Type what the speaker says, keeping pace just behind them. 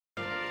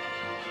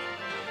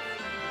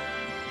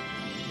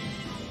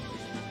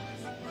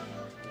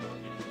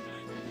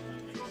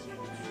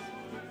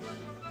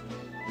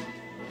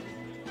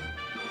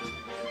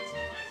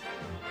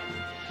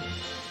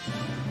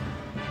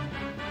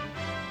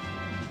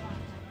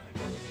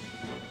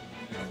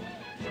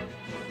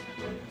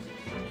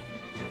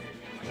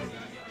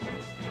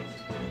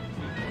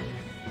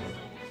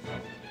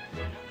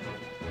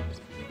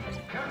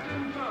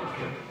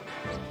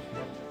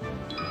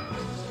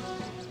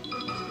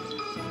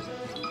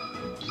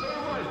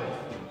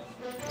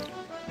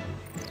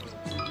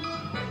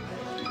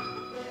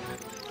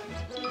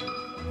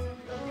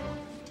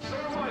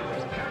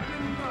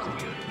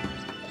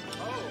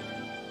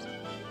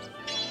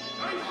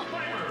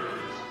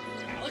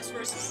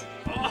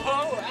Alex.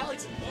 Oh,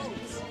 Alex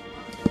knows.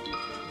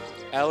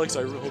 Alex,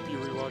 I hope you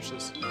rewatch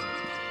this.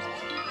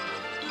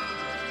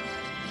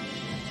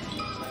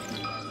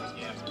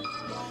 Yeah.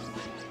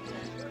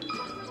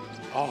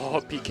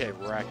 Oh, PK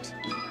wrecked.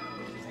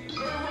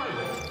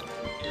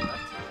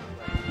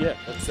 Yeah,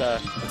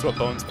 that's what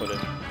Bones put in.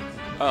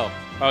 Oh.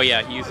 Oh,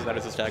 yeah, he uses that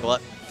as his tag a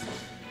lot.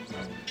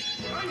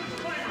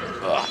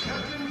 Ugh.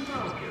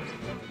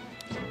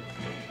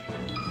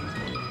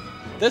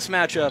 This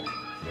matchup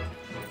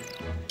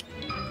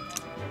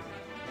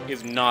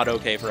is not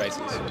okay for Ices.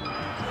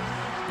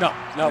 No,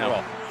 not at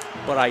all.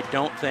 But I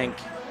don't think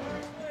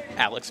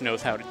Alex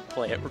knows how to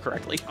play it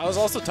correctly. I was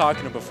also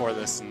talking to him before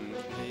this, and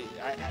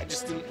I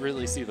just didn't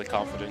really see the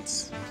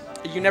confidence.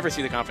 You never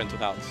see the confidence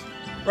with Alex.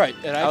 Right,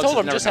 and I told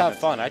him just have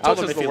fun. I told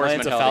him if he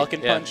lands a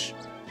Falcon Punch,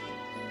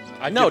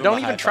 no, don't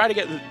even try to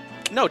get...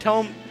 No,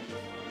 tell him...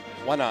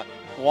 Why not?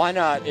 Why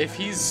not? If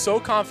he's so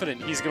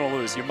confident he's going to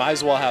lose, you might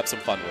as well have some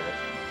fun with it.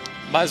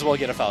 Might as well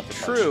get a Falcon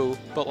Punch. True,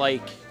 but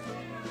like...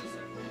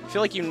 I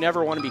feel like you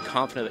never want to be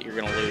confident that you're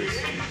going to lose.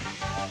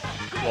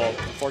 Well,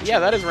 unfortunately... Yeah,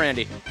 that is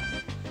Randy.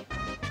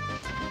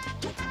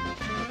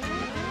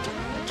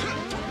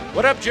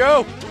 What up,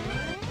 Joe?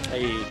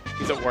 Hey,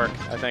 he's at work,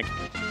 I think.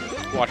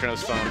 Watching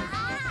his phone.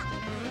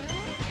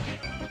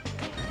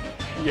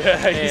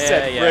 Yeah, he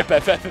said rip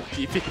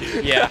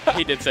FFDP. Yeah,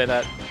 he did say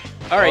that.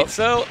 All right,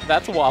 so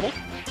that's a wobble.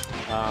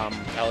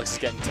 Alex is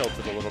getting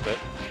tilted a little bit.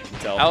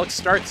 Alex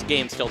starts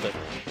games tilted.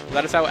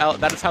 That is how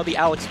the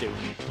Alex do.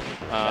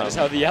 That is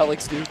how the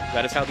Alex do.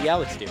 That is how the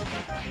Alex do.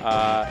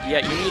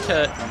 Yeah, you need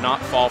to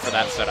not fall for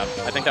that setup.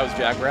 I think that was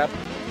jab grab.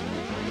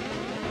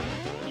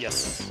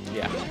 Yes.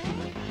 Yeah.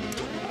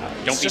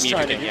 Don't beat me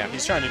again. Yeah.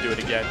 He's trying to do it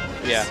again.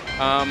 Yeah.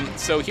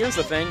 So here's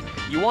the thing.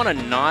 You want to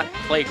not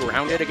play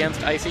grounded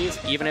against Ices,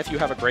 even if you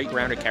have a great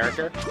grounded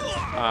character.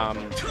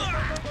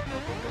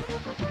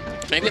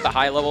 Maybe at the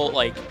high level,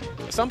 like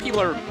some people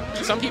are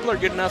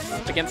good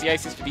enough against the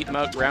Ices to beat them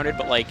out grounded,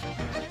 but like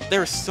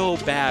they're so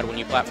bad when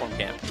you platform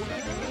camp.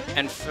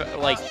 And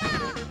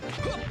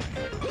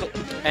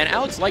and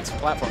Alex likes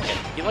platform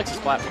camp. He likes his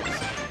platforms.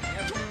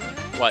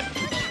 What?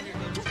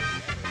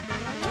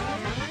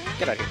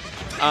 Get out of here.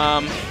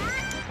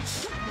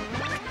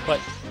 But,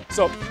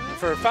 so,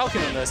 for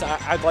Falcon in this,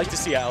 I'd like to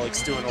see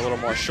Alex doing a little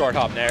more short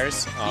hop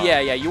nairs. Yeah,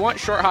 you want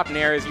short hop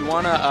nairs. You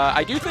want to,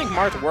 I do think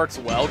Marth works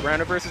well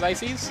grounded versus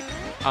Ices.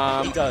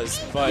 He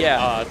does, but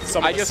yeah,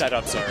 some of the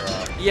setups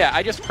are... yeah,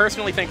 I just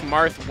personally think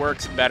Marth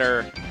works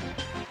better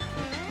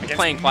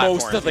playing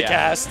platforms. Most of the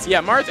cast.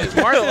 Yeah, Marth is...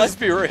 Let's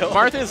be real.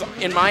 Marth is,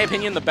 in my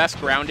opinion, the best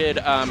grounded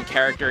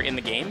character in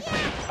the game.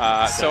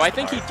 So I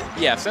think he...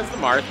 Yeah, says the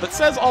Marth, but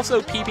says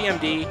also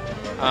PPMD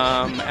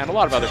and a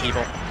lot of other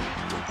people.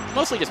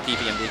 Mostly just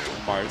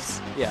PPMD.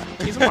 Mars. Yeah,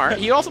 he's a Marth.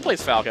 He also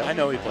plays Falco. I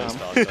know he plays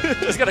Falco.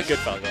 He's got a good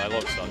Falco. I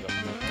love Falco.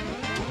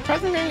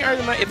 Present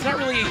argument, it's not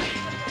really...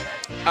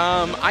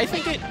 I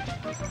think it...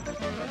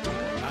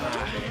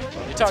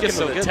 You're talking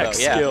about the tech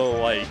skill,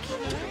 like,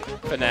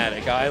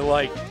 fanatic. I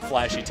like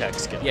flashy tech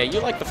skill. Yeah, you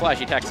like the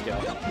flashy tech skill.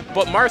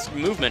 But Marth's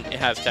movement, it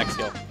has tech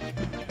skill.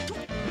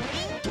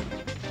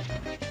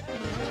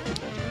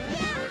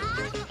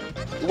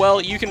 Well,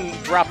 you can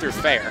drop through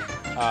fair,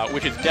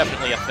 which is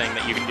definitely a thing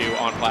that you can do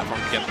on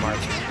platforms against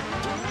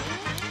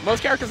Marth.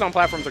 Most characters on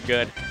platforms are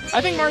good.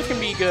 I think Marth can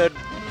be good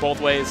both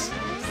ways.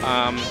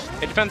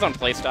 It depends on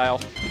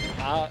playstyle.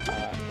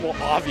 Well,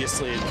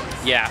 obviously,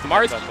 yeah,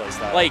 Marth,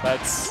 like,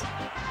 that's...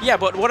 Yeah,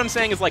 but what I'm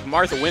saying is, like,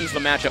 Marth wins the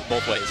matchup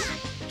both ways.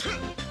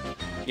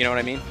 You know what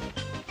I mean?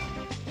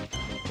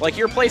 Like,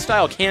 your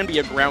playstyle can be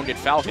a grounded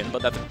Falcon,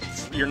 but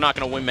you're not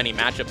going to win many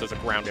matchups as a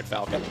grounded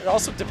Falcon. It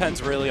also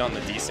depends really on the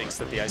desyncs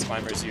that the Ice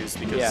Climbers use,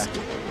 because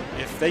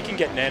if they can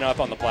get Nana up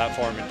on the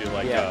platform and do,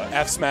 like,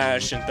 F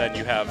smash, and then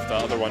you have the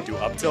other one do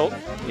up tilt,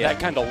 that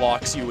kind of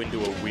locks you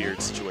into a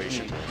weird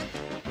situation.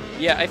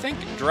 Yeah, I think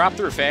drop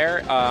through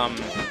fair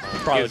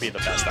probably be the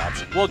best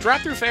option. Well,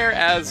 drop through fair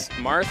as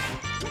Marth.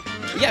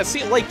 Yeah,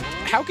 see, like,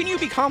 how can you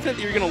be confident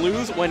that you're going to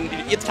lose when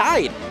it's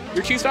tied?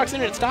 Your 2 stocks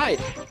in and it's tied.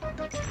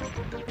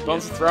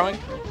 Bones is throwing.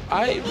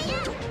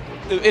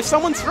 If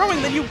someone's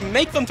throwing, then you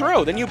make them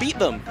throw. Then you beat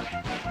them.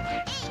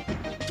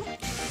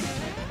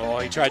 Oh,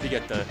 he tried to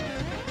get the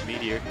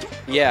meteor.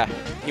 Yeah,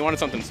 he wanted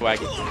something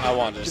swaggy. I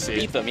wanted to see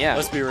beat them, yeah.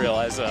 Let's be real,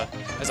 as a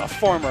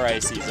former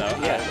Ices, I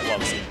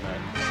love seeing that.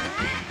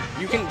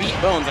 You can beat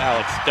Bones,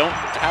 Alex. Don't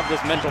have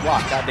this mental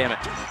block. God damn it.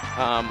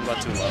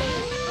 Not too low.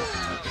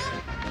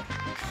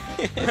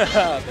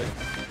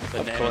 the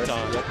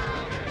Nanoton. Yep.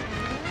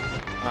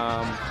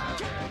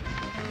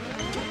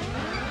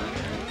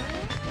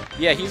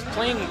 Yeah, he's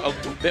playing a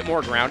bit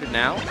more grounded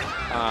now,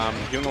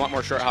 doing a lot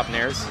more short hop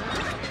nairs.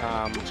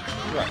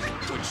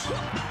 Which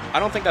I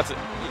don't think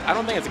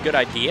it's a good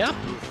idea.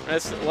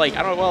 It's like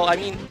well, I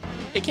mean,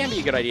 it can be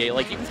a good idea.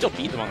 Like, you can still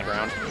beat them on the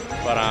ground,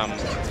 but I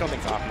just don't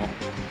think it's optimal.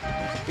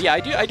 But yeah,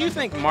 I do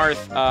think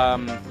Marth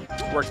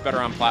works better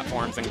on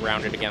platforms than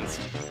grounded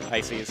against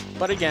Ices.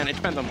 But again, it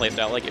depends on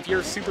playstyle. Like, if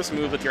you're super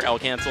smooth with your L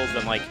cancels,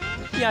 then, like,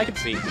 yeah, I can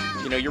see.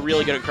 You know, you're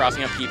really good at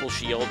crossing up people's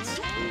shields.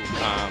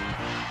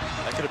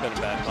 I that could have been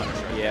a bad punish.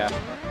 Right? Yeah.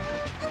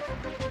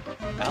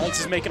 Alex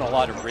is making a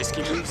lot of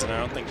risky moves, and I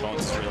don't think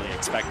Bones is really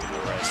expecting the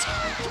risk.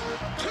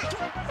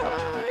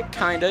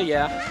 Kinda,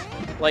 yeah.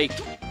 Like,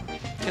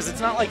 because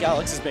it's not like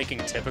Alex is making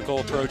typical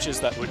approaches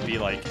that would be,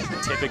 like,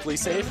 typically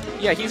safe.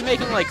 Yeah, he's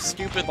making, like,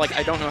 stupid, like,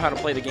 I don't know how to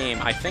play the game,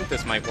 I think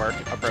this might work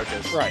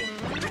approaches. Right.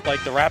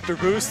 Like, the Raptor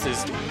boost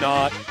is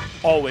not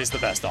always the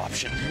best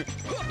option.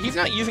 He's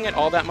not using it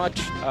all that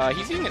much.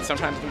 He's using it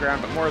sometimes on the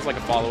ground, but more as, like,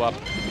 a follow-up.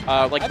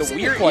 Like, I've the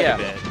weird, quite a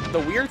bit. The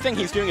weird thing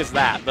he's doing is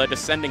the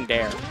descending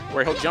dare,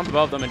 where he'll jump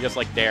above them and just,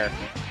 like, dare.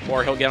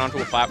 Or he'll get onto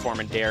a platform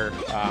and dare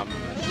to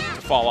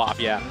fall off,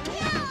 yeah.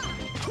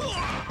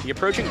 The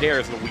approaching dare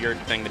is the weird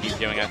thing that he's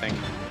doing, I think.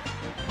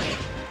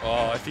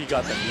 Oh, if he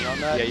got the knee on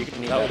that, yeah, you could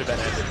knee that would have been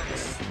ended.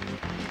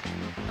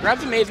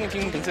 Grab's amazing if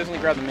you can consistently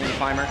grab the mini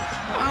climber.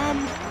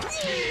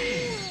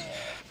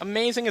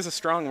 Amazing is a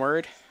strong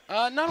word.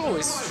 Not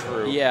always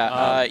true.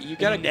 Yeah, you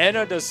gotta...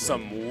 Nana does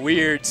some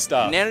weird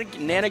stuff.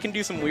 Nana can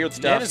do some weird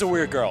stuff. Nana's a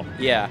weird girl.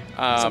 Yeah.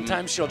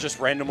 Sometimes she'll just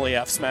randomly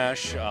F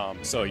smash,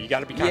 so you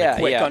gotta be kind of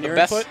quick on your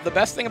input. The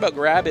best thing about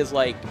grab is,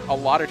 like, a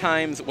lot of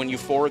times when you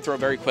forward throw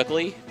very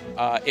quickly,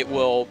 it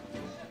will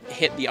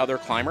hit the other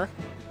climber.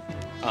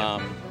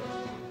 But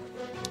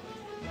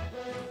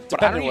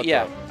I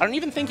don't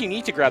even think you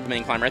need to grab the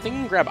main climber. I think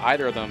you can grab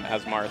either of them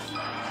as Marth,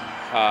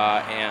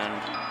 and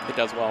it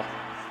does well.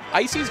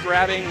 Icy's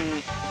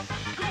grabbing...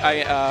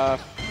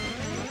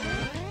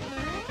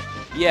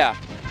 Yeah.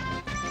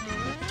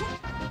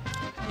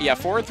 Yeah,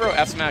 forward throw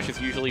F smash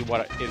is usually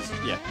what is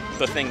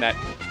the thing that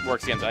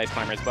works against ice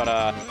climbers,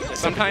 but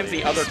sometimes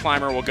the other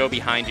climber will go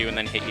behind you and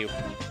then hit you.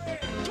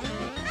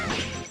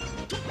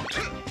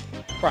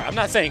 Right, I'm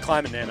not saying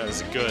climbing Nana is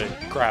a good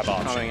grab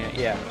option.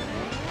 Yeah.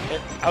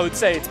 I would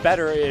say it's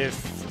better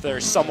if they're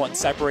somewhat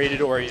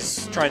separated or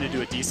he's trying to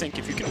do a desync.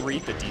 If you can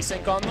read the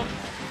desync on them,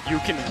 you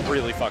can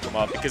really fuck them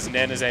up because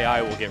Nana's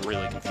AI will get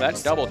really confused.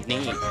 That double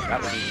knee,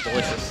 that would be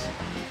delicious.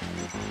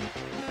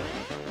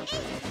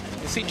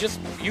 See,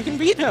 you can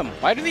beat him.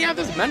 Why does he have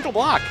this mental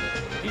block?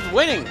 He's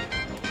winning.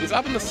 He's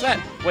up in the set.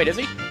 Wait, is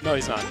he? No,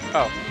 he's not.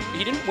 Oh,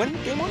 he didn't win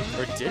game 1?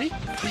 Or did he?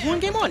 He won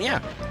game 1, yeah.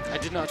 I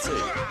did not see.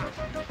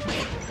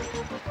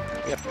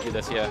 We have to do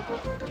this, yeah.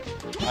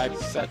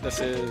 This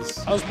is...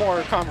 I was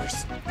more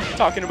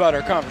talking about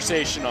our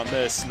conversation on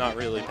this, not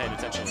really paying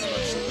attention as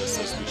much to this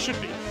as we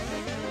should be.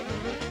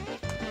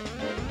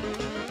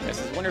 This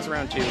is winners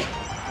round 2.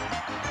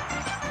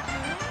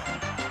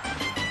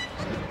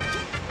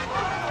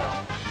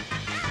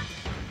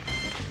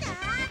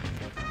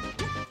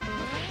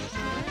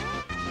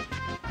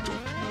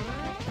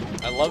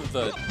 I love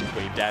the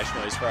wave dash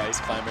noise for ice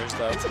climbers,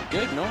 though. It's a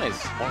good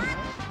noise.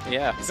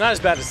 Yeah. It's not as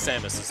bad as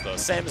Samus's, though.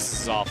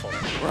 Samus's is awful.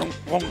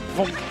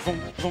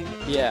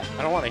 Yeah.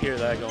 I don't want to hear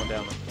that going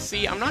down.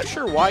 See, I'm not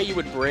sure why you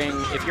would bring,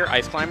 if you're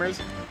ice climbers,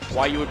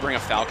 why you would bring a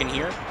Falcon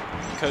here.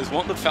 Because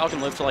won't the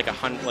Falcon live to like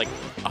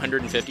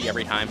 150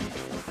 every time?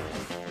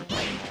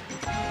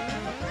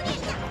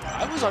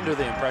 I was under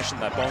the impression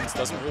that Bones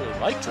doesn't really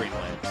like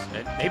Dreamland.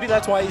 And maybe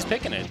that's why he's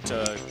picking it,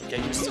 to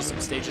get used to some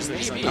stages that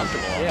he's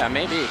uncomfortable on. Yeah,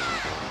 maybe.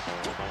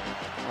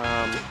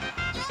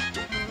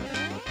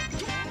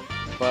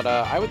 But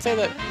I would say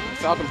that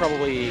Falcon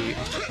probably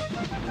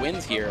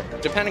wins here,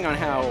 depending on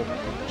how...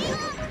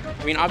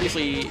 I mean,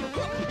 obviously,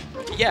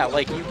 yeah,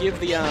 like, you give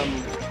the...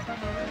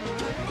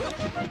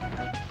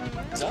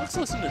 Does Alex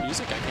listen to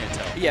music? I can't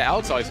tell. Yeah,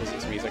 Alex always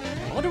listens to music.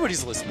 I wonder what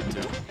he's listening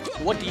to.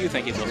 What do you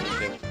think he's listening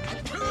to?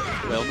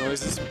 Whale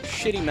noises?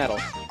 Shitty metal.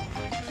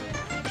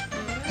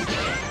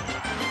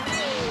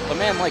 The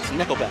man likes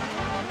Nickelback.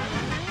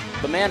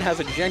 The man has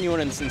a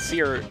genuine and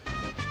sincere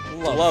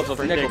love of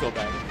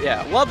Nickelback.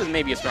 Yeah, love is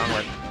maybe a strong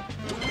word.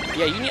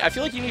 Yeah, I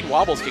feel like you need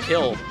wobbles to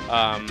kill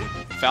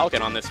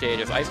Falcon on this stage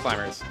as ice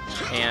climbers.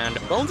 And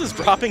Bones is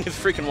dropping his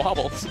freaking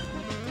wobbles.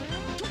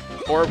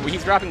 Or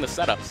he's dropping the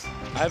setups.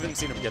 I haven't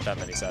seen him get that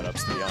many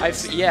setups, to be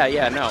honest.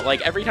 Yeah, no.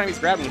 Like, every time he's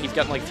grabbing, he's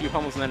gotten like a few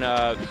pummels and then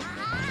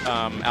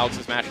Alex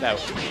is mashed out.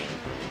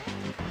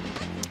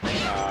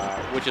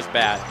 Which is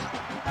bad.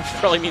 Which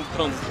probably means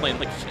Bones is playing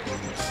like shit.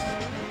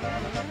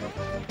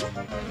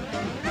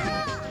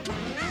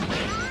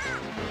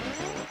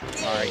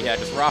 Alright, yeah,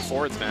 just raw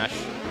forward smash.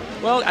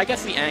 Well, I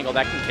guess the angle,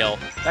 that can kill.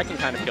 That can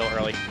kind of kill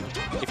early,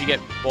 if you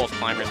get both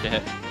climbers to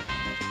hit.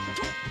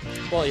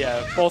 Well,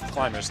 yeah, both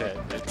climbers hit.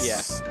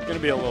 It's going to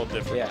be a little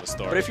different of a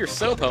story. But if you're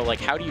Sopo, like,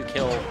 how do you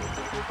kill...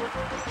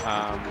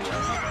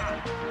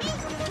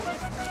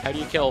 how do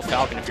you kill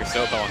Falcon if you're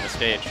Sopo on the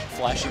stage?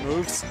 Flashy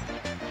moves.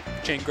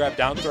 Chain grab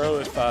down throw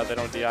if they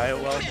don't DI it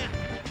well.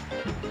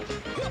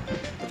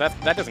 But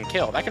that doesn't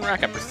kill. That can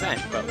rack up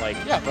percent, but like...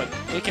 Yeah, but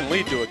it can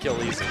lead to a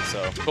kill easy,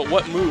 so... But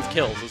what move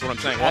kills is what I'm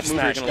saying. What move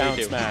are you going to lead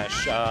to?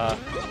 Smash.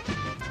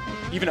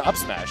 Even up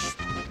smash.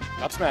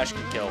 Up smash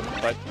can kill,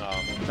 but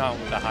not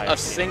with the high. A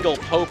single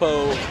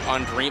Popo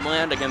on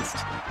Dreamland against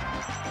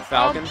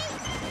Falcon?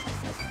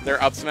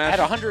 Their up smash?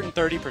 At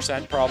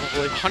 130%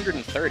 probably.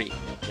 130?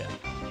 Yeah.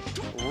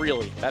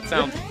 Really? That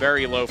sounds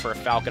very low for a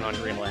Falcon on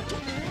Dreamland.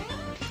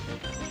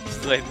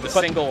 The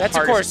single that's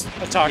hardest... of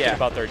course talking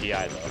about their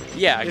DI though.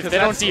 Yeah, if they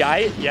don't DI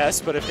it,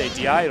 yes, but if they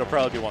DI, it'll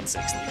probably be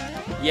 160.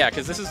 Yeah,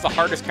 because this is the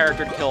hardest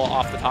character to kill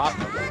off the top,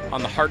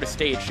 on the hardest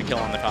stage to kill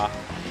on the top.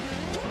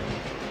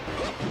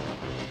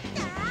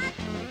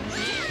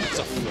 It's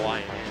a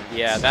flying.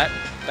 Yeah, that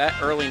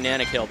early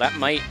Nana kill, that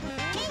might...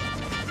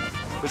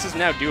 This is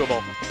now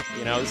doable.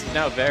 You know, this is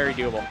now very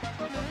doable.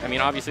 I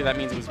mean, obviously that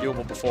means it was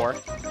doable before.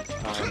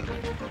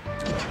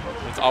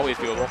 It's always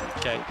doable.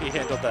 Okay, he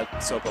handled that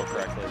Sopo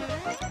correctly.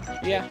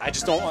 Yeah. I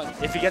just don't want...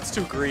 If he gets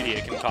too greedy,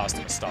 it can cost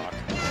him stock.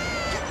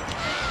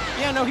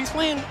 Yeah, no, he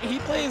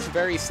plays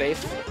very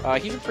safe.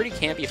 He's a pretty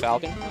campy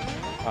Falcon,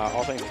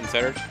 all things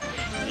considered.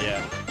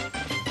 Yeah.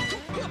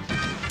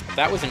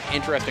 That was an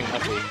interesting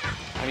update.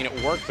 I mean,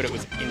 it worked, but it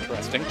was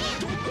interesting.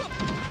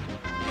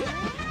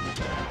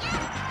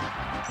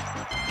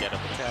 Get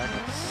up attack.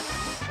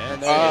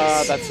 And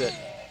there that's it.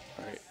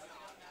 All right.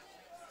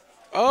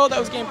 Oh, that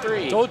was game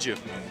 3. Told you.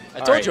 I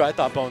told you I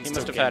thought Bones He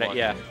must have took had game it, 1.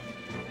 yeah.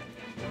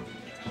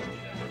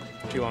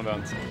 2 on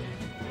Bones.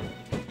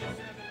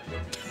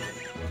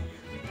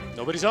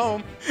 Nobody's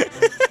home.